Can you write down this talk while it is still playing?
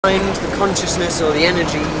find the consciousness or the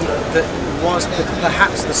energy that was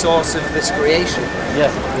perhaps the source of this creation. Yeah.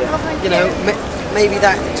 You know, maybe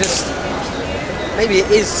it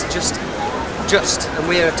is just, and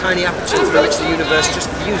we're a tiny aperture through which the universe just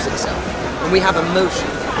views itself. And we have emotion,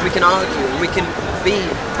 and we can argue, and we can be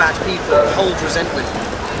bad people, and hold resentment.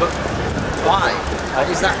 But why?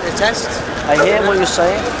 Is that the test? I hear what you're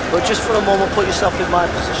saying, but just for a moment, put yourself in my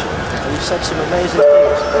position. And you've said some amazing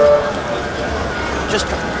things. Just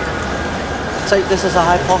take this as a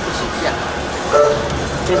hypothesis. Yeah.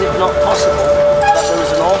 Is it not possible that there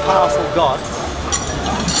is an all-powerful God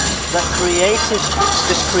that created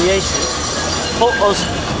this creation, put us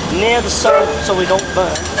near the sun so we don't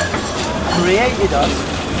burn, created us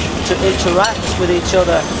to interact with each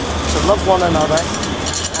other, to love one another,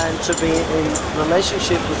 and to be in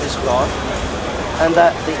relationship with this God, and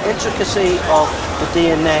that the intricacy of the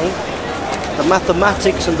DNA, the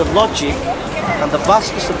mathematics and the logic and the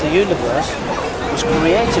vastness of the universe was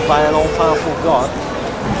created by an all-powerful God?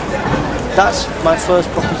 That's my first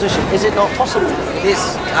proposition. Is it not possible? It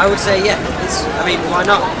is. I would say, yeah. I mean, why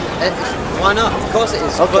not? Why not? Of course it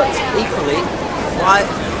is. Okay. But equally, why?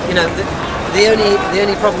 You know, the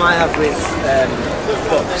only problem I have with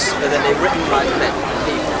books are that they're written by men,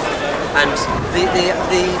 people, and the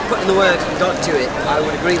putting the word God to it, I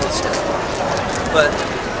would agree with still. But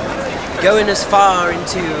going as far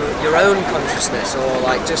into your own consciousness, or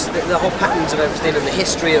like just the whole patterns of everything and the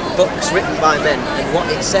history of books written by men and what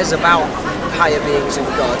it says about higher beings and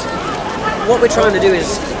God, what we're trying to do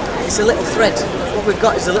is, it's a little thread. What we've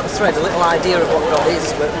got is a little thread, a little idea of what God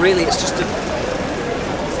is, but really it's just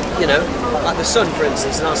you know, like the sun, for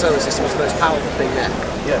instance, in our solar system is the most powerful thing there.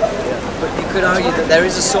 Yeah. But you could argue that there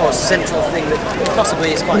is a source, a central thing that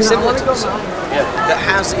possibly is quite similar to the sun, that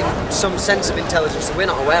has some sense of intelligence that we're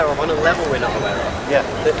not aware of, on a level we're not aware of,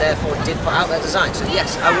 that therefore did put out that design. So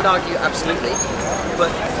yes, I would argue absolutely,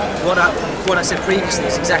 but what I said previously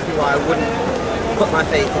is exactly why I wouldn't put my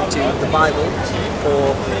faith into the Bible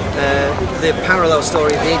or the parallel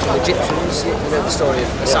story of the ancient Egyptians. You know, the story of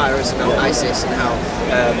Osiris and Isis, and how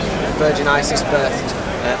Virgin Isis birthed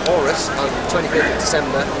Horus on the 25th of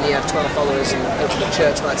December, and he had 12 followers and opened a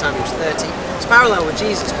church by the time he was 30. It's parallel with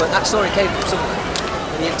Jesus, but that story came from somewhere.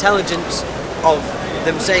 And the intelligence of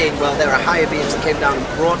them saying, well, there are higher beings that came down and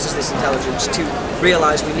brought us this intelligence to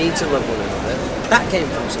realise we need to love one another, that came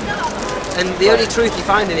from somewhere. And the only truth you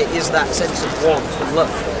find in it is that sense of warmth and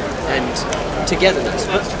love and togetherness.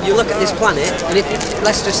 But you look at this planet, and if,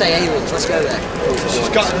 let's just say aliens, let's go there.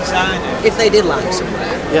 If they did land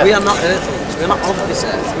somewhere, we are not Earthlings, we're not of this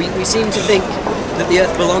Earth. We seem to think that the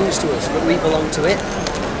Earth belongs to us, but we belong to it.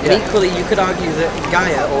 And equally, you could argue that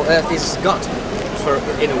Gaia, or Earth, is God,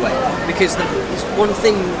 in a way. Because there's one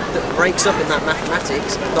thing that breaks up in that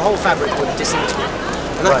mathematics, the whole fabric would disintegrate.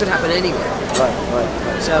 And that could happen anywhere. Right.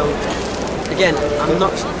 So, again, I'm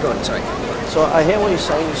not... Go on, sorry. So I hear what you're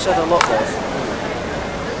saying. You said a lot there.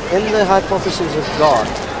 In the hypothesis of God,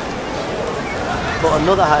 but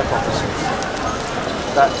another hypothesis,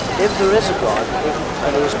 that if there is a God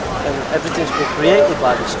and everything's been created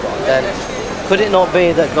by this God, then could it not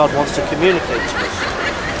be that God wants to communicate to us?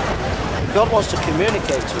 If God wants to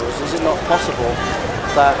communicate to us, is it not possible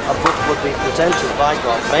that a book would be presented by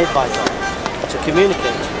God, made by God, to communicate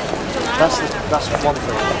to us? That's one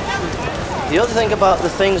thing. The other thing about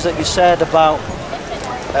the things that you said about,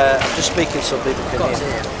 I'm just speaking so people can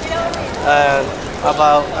hear,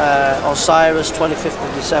 about Osiris, 25th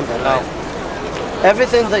of December. Now,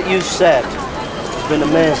 everything that you said has been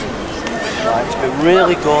amazing, right? It's been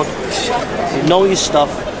really good. You know your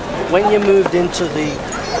stuff. When you moved into the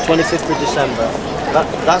 25th of December,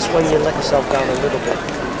 that's when you let yourself down a little bit,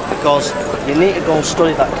 because you need to go and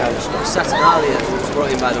study that kind of stuff. Saturnalia was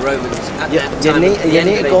brought in by the Romans. You need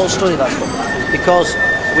to go and study that stuff, because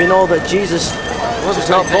we know that Jesus was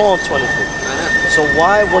not born 25th. So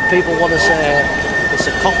why would people want to say it's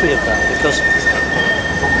a copy of that? Because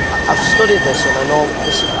I've studied this, and I know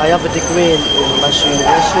this. I have a degree in Manchester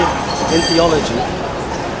University in theology,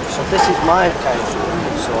 so this is my kind of field.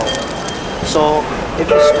 So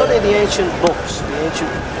if you study the ancient books, the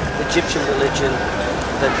ancient Egyptian religion,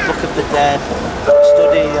 the Book of the Dead,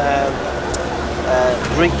 study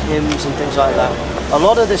Greek hymns and things like that, a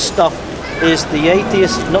lot of this stuff is the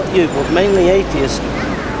atheists, not you, but mainly atheists,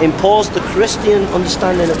 imposed the Christian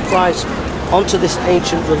understanding of Christ onto this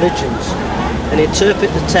ancient religions and interpret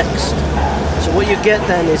the text. So what you get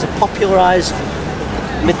then is a popularized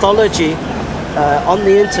mythology on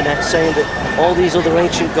the internet saying that all these other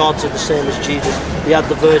ancient gods are the same as Jesus. They had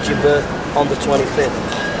the virgin birth on the 25th.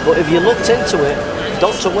 But if you looked into it,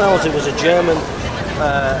 Dr. Wells, who was a German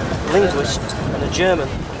linguist and a German,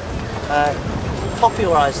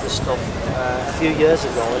 popularized this stuff a few years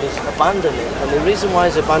ago, and he's abandoned it. And the reason why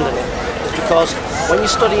he's abandoned it is because when you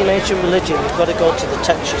study an ancient religion, you've got to go to the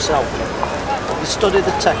text yourself. If you study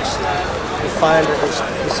the text, you find that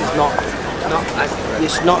this is not accurate.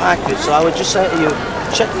 It's not accurate. So I would just say to you,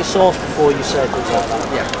 check your source before you say things like that.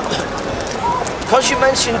 Yeah. Because you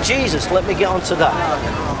mentioned Jesus, let me get onto that.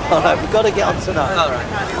 All right, we've got to get onto that. All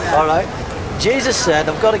right. All right. Jesus said,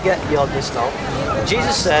 I've got to get you on this now.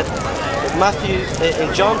 Jesus said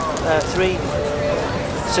in John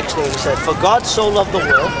 3:16, he said, "For God so loved the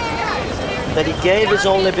world that he gave his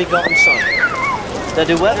only begotten Son, that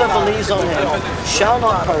whoever believes on him shall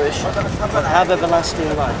not perish, but have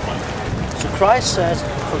everlasting life." So Christ says,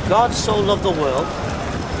 "For God so loved the world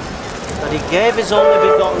that he gave his only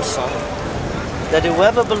begotten Son, that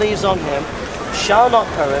whoever believes on him shall not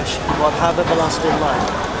perish, but have everlasting life."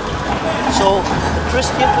 So the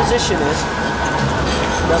Christian position is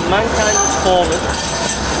that mankind was fallen,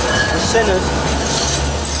 the sinners.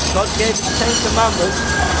 God gave his 10 commandments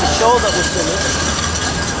to show that we're sinners.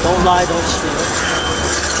 Don't lie, don't steal.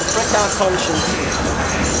 To prick our conscience.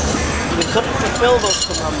 We couldn't fulfill those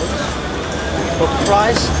commandments, but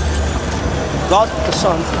Christ, God the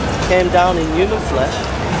Son, came down in human flesh.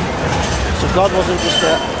 So God wasn't just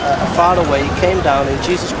a far away, he came down in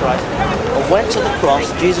Jesus Christ and went to the cross.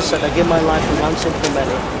 Jesus said, "I give my life a ransom for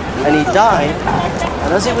many." And he died,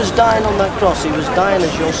 and as he was dying on that cross, he was dying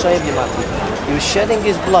as your Saviour, Matthew. He was shedding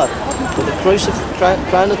his blood with a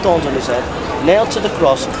crown of thorns on his head, nailed to the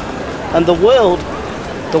cross. And the world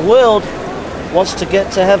wants to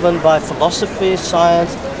get to heaven by philosophy,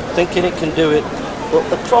 science, thinking it can do it. But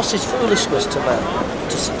the cross is foolishness to man.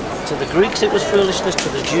 To the Greeks it was foolishness, to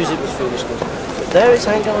the Jews it was foolishness. But there he's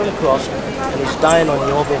hanging on the cross, and he's dying on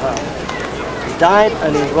your behalf. He died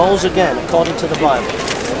and he rose again, according to the Bible.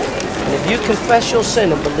 And if you confess your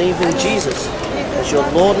sin and believe in Jesus as your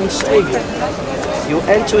Lord and Saviour, you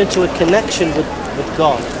enter into a connection with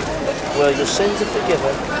God, where your sins are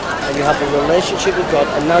forgiven, and you have a relationship with God,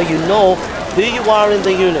 and now you know who you are in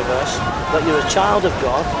the universe, that you're a child of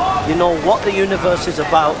God, you know what the universe is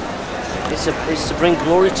about. It's to bring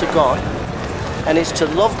glory to God, and it's to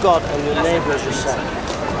love God and your neighbour as yourself.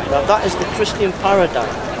 Now that is the Christian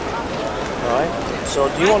paradigm, right? So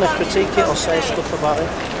do you want to critique it or say stuff about it?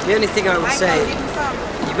 The only thing I would say,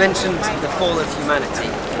 you mentioned the fall of humanity.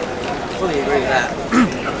 I fully agree with that.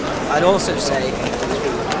 I'd also say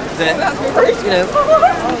that,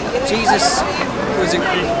 Jesus was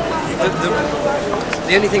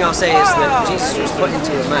the only thing I'll say is that Jesus was put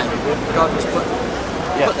into a man. God was put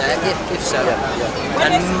there, if so.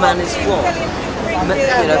 And man is flawed.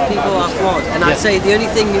 People are flawed. And I'd say the only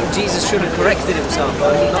thing that Jesus should have corrected himself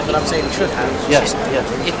on, not that I'm saying he should have,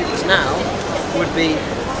 if it was now, would be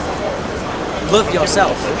love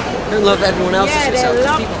yourself. Don't love everyone else as yourself,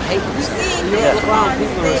 because people hate themselves. You look around,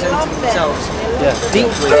 people are resenting themselves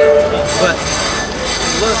deeply. But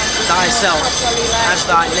love thyself as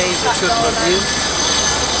thy neighbour should love you.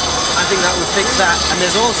 I think that would fix that. And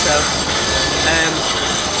there's also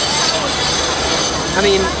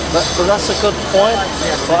but that's a good point.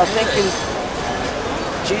 But I think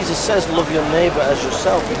Jesus says, "Love your neighbour as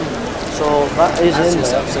yourself." So that is in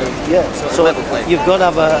there. So you've got to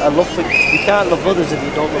have a love for. You can't love others if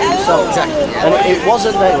you don't love yourself. Exactly. And it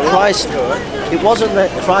wasn't that Christ. It wasn't that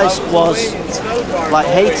Christ was like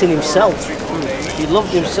hating himself. He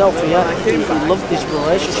loved himself. He loved his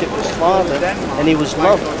relationship with his Father, and he was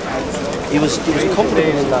loved. He was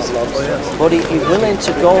comfortable in that love, but he willing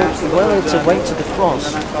to went to the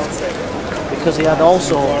cross, because he had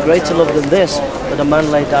also greater love than this, that a man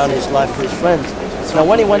laid down his life for his friends. Now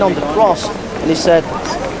when he went on the cross and he said,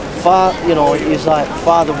 he's like,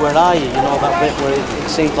 "Father, where are you?" You know that bit where it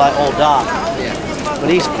seems like all dark. But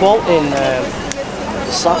he's quoting a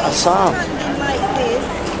psalm.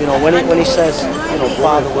 When he says,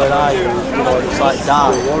 "Father, where are you?" It's like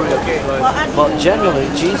dark. But generally,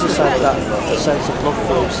 Jesus had that sense of love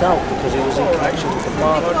for himself, because he was in connection with the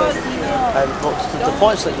Father. And but the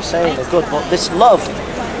points that you're saying are good. But this love,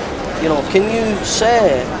 can you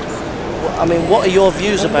say? What are your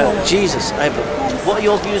views about Jesus, Abel? What are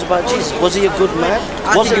your views about Jesus? Was he a good man?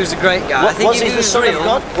 I think he was a great guy. Was he the Son of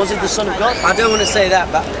God? Was he the Son of God? I don't want to say that,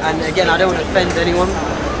 and again, I don't want to offend anyone.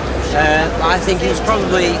 I think he was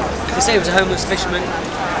probably, they say he was a homeless fisherman.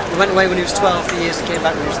 He went away when he was 12 for years and came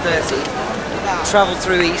back when he was 30. Travelled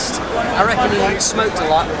through East. I reckon he smoked a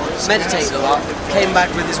lot, meditated a lot, came back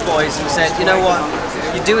with his boys and said, "You know what,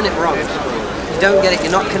 you're doing it wrong. don't get it.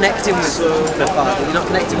 You're not connecting with the Father. You're not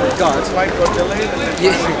connecting with God.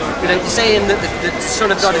 You're saying that the Son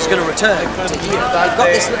of God is going to return to here. You've got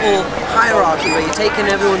this little hierarchy where you're taking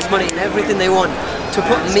everyone's money and everything they want to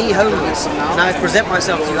put me homeless, and I present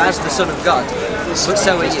myself to you as the Son of God, but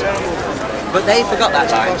so are you. But they forgot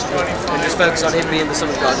that line and just focused on him being the Son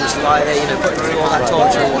of God, which is why they, put him through all that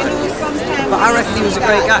torture and what have you. But I reckon he was a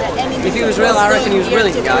great guy. If he was real, I reckon he was a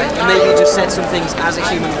brilliant guy, and maybe he just said some things as a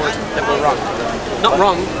human would that were wrong. Not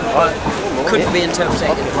wrong, but could be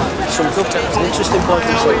interpreted. Some good, interesting points.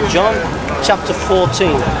 So John chapter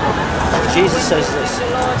 14, Jesus says this: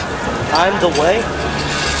 I'm the way,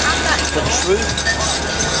 the truth,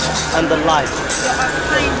 and the life.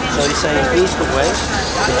 So he's saying he's the way,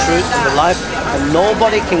 the truth, and the life, and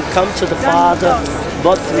nobody can come to the Father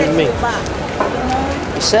but through me.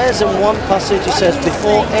 He says in one passage, he says,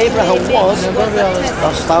 before Abraham was,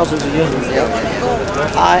 that's thousands of years ago,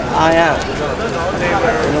 I am.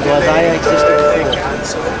 In other words, I existed before.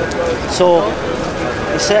 So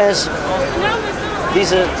he says,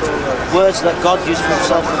 these are words that God used for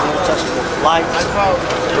himself in the Old Testament. Light,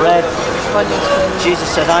 bread. Jesus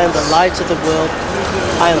said, I am the light of the world.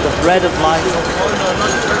 I am the bread of life.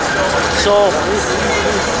 So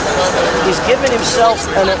he's given himself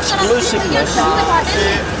an exclusiveness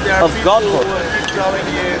of Godhood.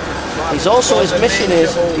 He's also, his mission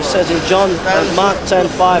is, he says in Mark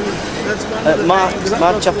 10:5,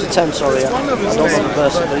 Mark chapter 10, sorry, I don't know the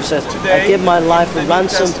verse, but he says, I give my life a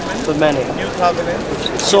ransom for many.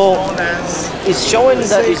 So he's showing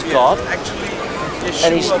that he's God,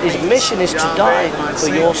 and his mission is to die for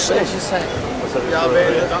your sin.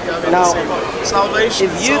 Now,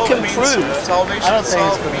 if you can prove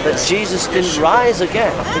that Jesus didn't rise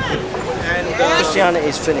again, Christianity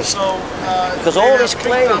is finished. Because all his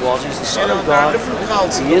claim was, he's the Son of God,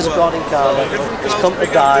 he is God incarnate, he's come to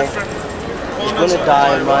die, he's going to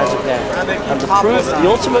die and rise again. And the proof, the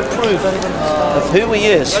ultimate proof of who he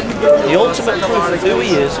is,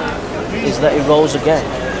 is that he rose again.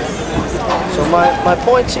 So my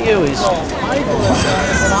point to you is,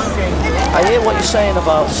 I hear what you're saying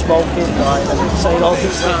about smoking, right, and saying all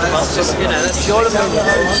these things about it's your opinion,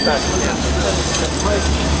 I understand.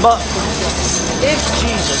 But if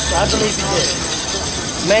Jesus, I believe he did,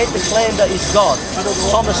 made the claim that he's God,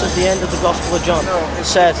 Thomas at the end of the Gospel of John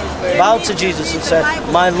said, bowed to Jesus and said,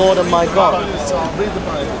 my Lord and my God.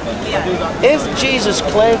 If Jesus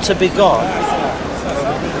claimed to be God,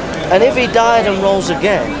 and if he died and rose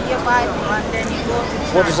again,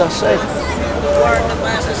 what does that say?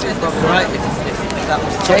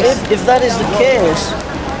 So if that is the case,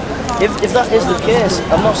 if that is the case,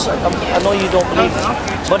 I know you don't believe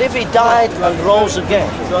it, but if he died and rose again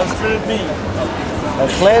and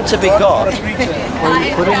claimed to be God,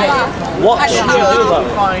 what should you do about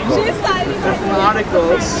it?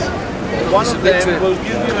 One of them will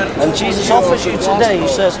give you and Jesus offers you today, he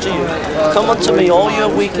says to you, come unto me all you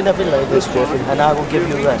are weak and heavy laden, and I will give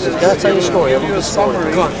you rest. Can I tell you a story? I love this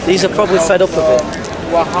story. These are probably fed up of it.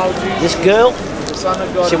 This girl,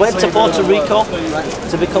 she went to Puerto Rico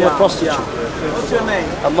to become a prostitute.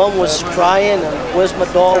 Her mum was crying, and where's my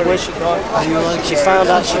daughter, where's she gone? She found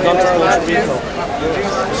out she'd gone to Puerto Rico.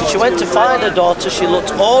 So she went to find her daughter, she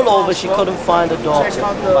looked all over, she couldn't find her daughter.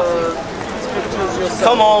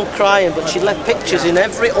 Come on, crying, but she left pictures in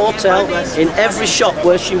every hotel, in every shop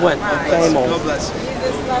where she went and came home.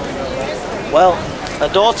 Well, her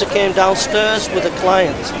daughter came downstairs with a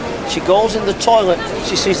client. She goes in the toilet,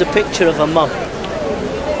 she sees a picture of her mum.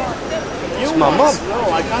 It's my mum.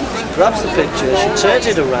 She grabs the picture, she turns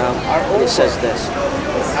it around, and it says this: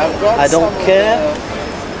 I don't care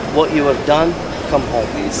what you have done, come home.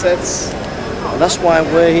 And that's why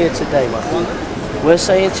we're here today, my friend. We're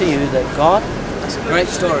saying to you that God, it's a great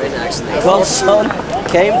story, actually. God's Son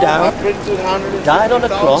came down, died on a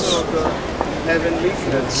cross,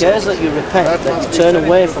 cares that you repent, that you turn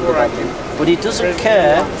away from the bad thing, but he doesn't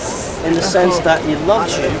care in the sense that he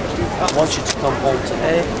loves you and wants you to come home to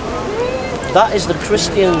him. That is the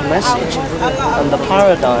Christian message and the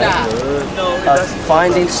paradigm of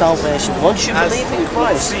finding salvation. Once you believe in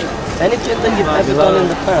Christ, anything that you've ever done in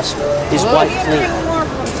the past is wiped clean.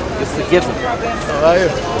 You're forgiven.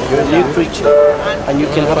 You're a new creature, and you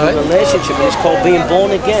can have a relationship, and it's called being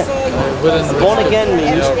born again. Born again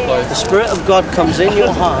means the Spirit of God comes in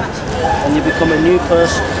your heart, and you become a new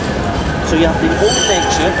person. So you have the old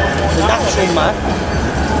nature, the natural man,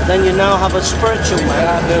 then you now have a spiritual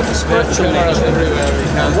man, a spiritual nature.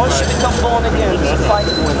 And once you become born again, there's a fight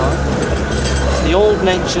going on. The old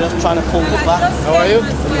nature trying to pull you back. How are you?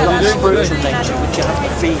 You have the spiritual nature, which you have to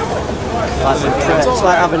feed. like with prayer. It's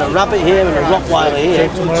like having a rabbit here and a Rottweiler here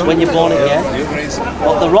when you're born again.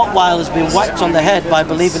 But the Rottweiler's been whacked on the head by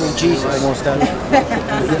believing in Jesus.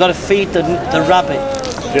 You've got to feed the rabbit.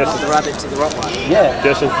 Not the rabbit to the Rottweiler. Yeah.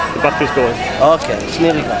 Jason, the battery's going. Okay, it's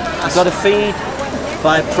nearly gone. You've got to feed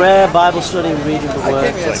by prayer, Bible study, and reading the Word,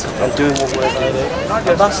 and doing what we're doing.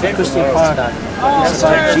 But that's the Christian paradigm. It's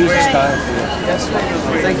about Jesus dying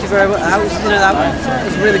for you. Thank you very much. That was, that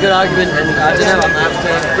was a really good argument, and I don't know, I'm going to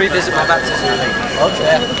have to revisit my baptism,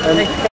 I think. Okay.